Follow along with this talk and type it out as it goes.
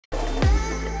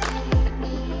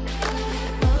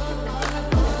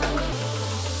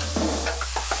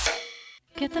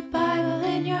Get the Bible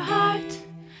in your heart,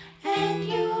 and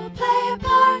you will play a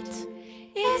part.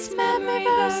 It's memory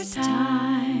verse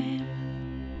time.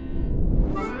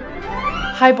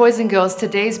 Hi boys and girls,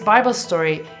 today's Bible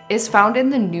story is found in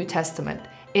the New Testament,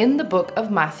 in the book of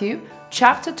Matthew,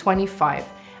 chapter 25,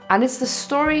 and it's the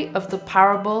story of the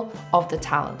parable of the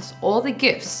talents, or the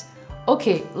gifts.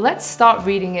 Okay, let's start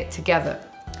reading it together.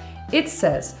 It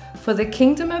says, "For the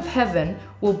kingdom of heaven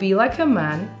will be like a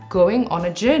man going on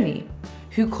a journey,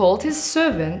 who called his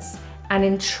servants and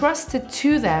entrusted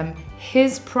to them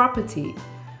his property,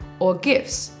 or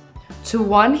gifts. To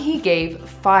one he gave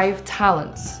 5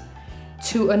 talents,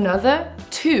 to another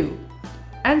 2,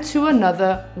 and to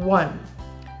another 1,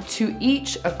 to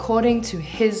each according to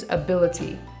his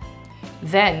ability.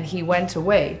 Then he went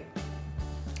away.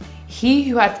 He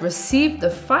who had received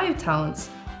the 5 talents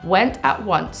went at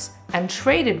once and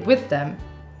traded with them,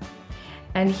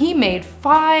 and he made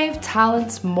 5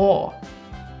 talents more.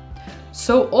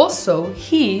 So also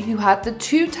he who had the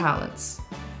 2 talents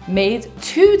made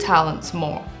 2 talents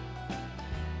more.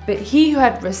 But he who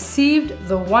had received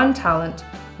the 1 talent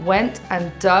went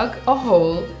and dug a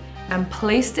hole and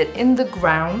placed it in the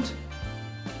ground,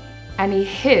 and he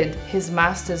hid his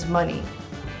master's money."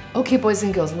 Okay, boys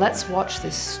and girls, let's watch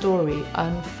this story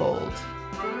unfold.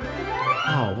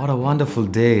 Oh, what a wonderful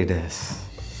day it is.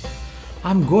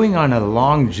 I'm going on a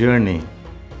long journey.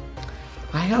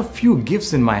 I have few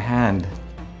gifts in my hand.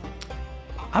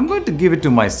 I'm going to give it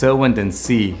to my servant and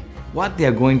see what they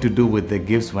are going to do with the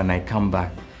gifts when I come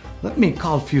back. Let me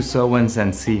call few servants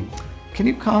and see. Can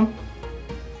you come?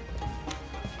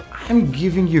 I'm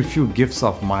giving you a few gifts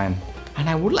of mine, and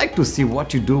I would like to see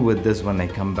what you do with this when I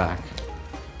come back.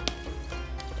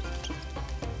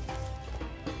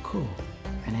 Cool,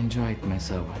 and enjoy it, my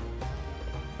servant.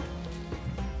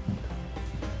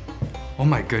 Oh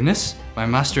my goodness, my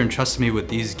master entrusted me with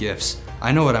these gifts.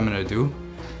 I know what I'm gonna do.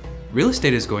 Real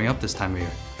estate is going up this time of year.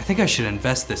 I think I should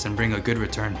invest this and bring a good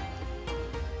return.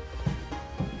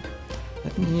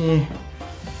 Let me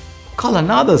call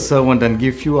another servant and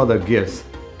give few other gifts.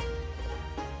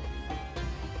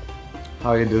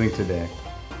 How are you doing today?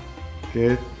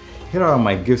 Good. Here are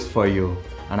my gifts for you,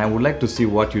 and I would like to see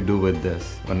what you do with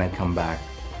this when I come back.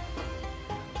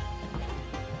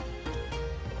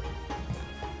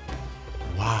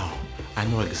 Wow, I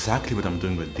know exactly what I'm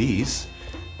doing with these.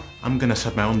 I'm gonna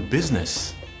start my own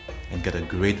business and get a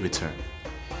great return.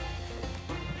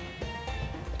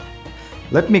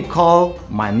 Let me call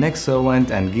my next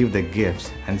servant and give the gifts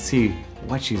and see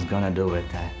what she's gonna do with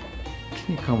that.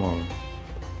 Can you come over?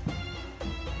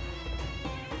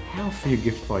 I have a few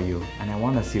gifts for you, and I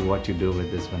want to see what you do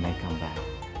with this when I come back.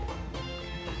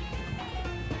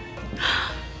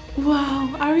 Wow,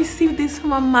 I received this from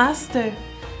my master.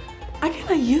 I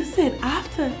cannot use it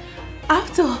after. I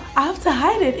have to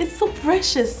hide it. It's so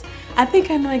precious. I think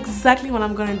I know exactly what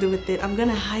I'm gonna do with it. I'm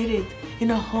gonna hide it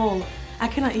in a hole. I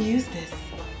cannot use this.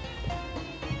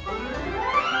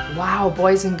 Wow,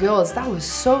 boys and girls, that was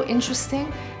so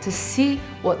interesting to see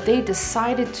what they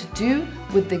decided to do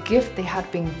with the gift they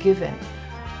had been given.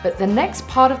 But the next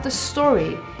part of the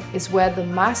story is where the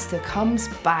master comes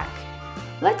back.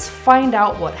 Let's find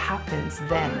out what happens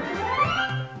then.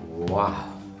 Wow,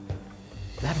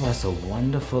 that was a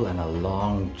wonderful and a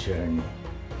long journey.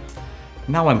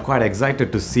 Now I'm quite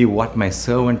excited to see what my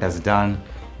servant has done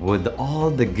with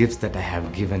all the gifts that I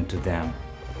have given to them.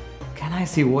 Can I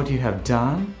see what you have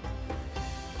done?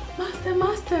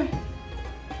 Master,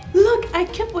 look, I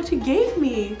kept what you gave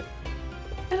me.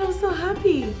 And I'm so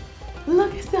happy.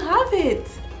 Look, I still have it.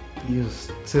 You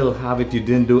still have it? You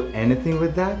didn't do anything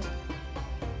with that?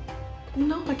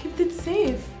 No, I kept it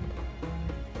safe.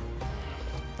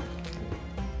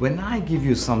 When I give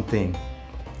you something,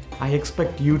 I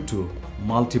expect you to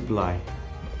multiply.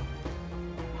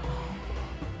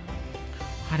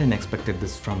 I didn't expect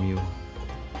this from you.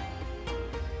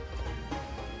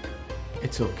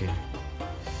 It's okay.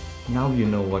 Now you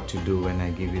know what to do when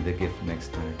I give you the gift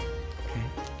next time. Okay?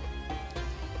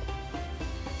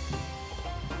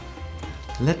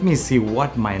 Let me see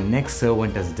what my next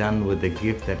servant has done with the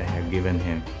gift that I have given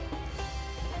him.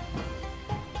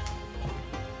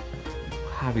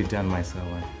 What have you done, my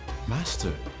servant?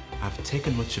 Master, I've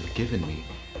taken what you've given me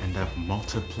and I've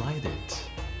multiplied it.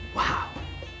 Wow,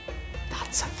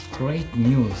 that's a great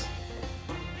news.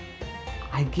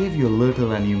 I gave you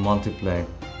little and you multiplied.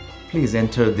 Please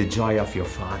enter the joy of your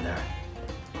Father.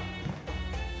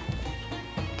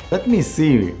 Let me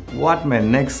see what my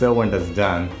next servant has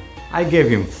done. I gave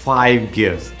him 5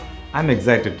 gifts. I'm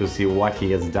excited to see what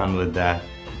he has done with that.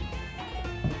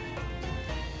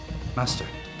 Master,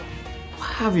 What?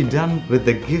 have you done with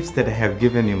the gifts that I have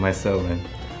given you, my servant?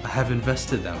 I have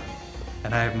invested them,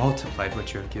 and I have multiplied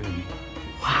what you have given me.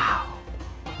 Wow!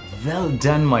 Well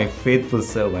done, my faithful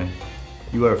servant.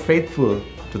 You are faithful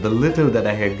to the little that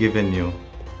I have given you.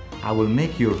 I will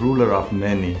make you ruler of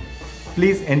many.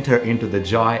 Please enter into the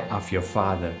joy of your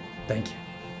Father. Thank you.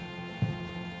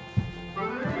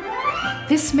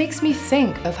 This makes me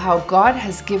think of how God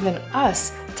has given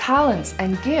us talents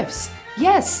and gifts.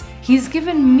 Yes, He's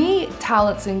given me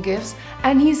talents and gifts,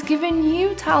 and He's given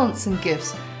you talents and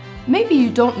gifts. Maybe you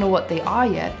don't know what they are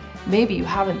yet. Maybe you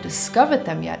haven't discovered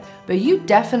them yet, but you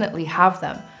definitely have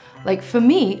them. Like for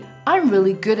me, I'm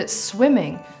really good at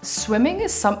swimming. Swimming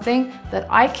is something that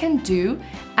I can do,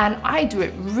 and I do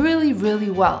it really,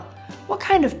 really well. What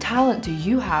kind of talent do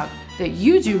you have that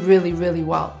you do really, really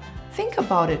well? Think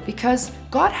about it, because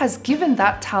God has given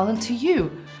that talent to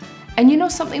you. And you know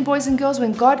something, boys and girls,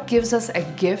 when God gives us a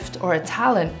gift or a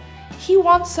talent, He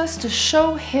wants us to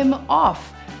show Him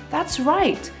off. That's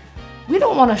right. We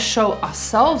don't want to show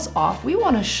ourselves off, we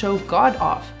want to show God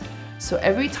off. So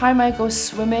every time I go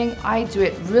swimming, I do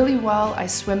it really well, I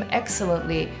swim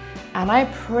excellently, and I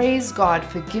praise God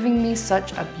for giving me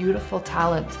such a beautiful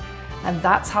talent. And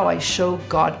that's how I show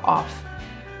God off.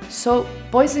 So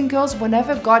boys and girls,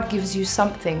 whenever God gives you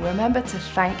something, remember to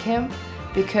thank Him,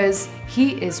 because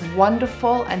He is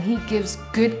wonderful and He gives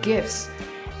good gifts.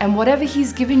 And whatever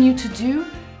He's given you to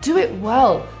do it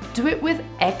well, do it with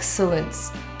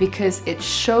excellence, because it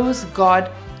shows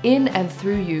God in and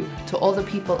through you to all the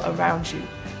people around you.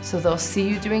 So they'll see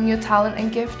you doing your talent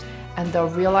and gift, and they'll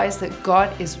realize that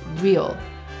God is real.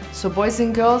 So boys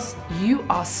and girls, you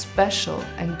are special,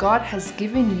 and God has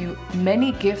given you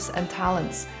many gifts and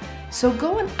talents. So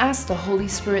go and ask the Holy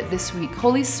Spirit this week,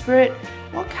 Holy Spirit,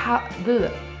 what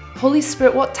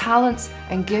talents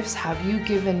and gifts have you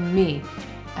given me?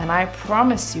 And I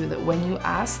promise you that when you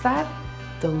ask that,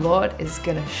 the Lord is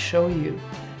gonna show you,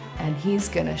 and He's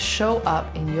gonna show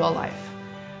up in your life.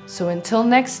 So until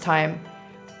next time,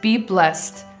 be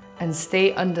blessed and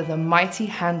stay under the mighty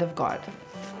hand of God.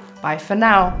 Bye for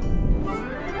now.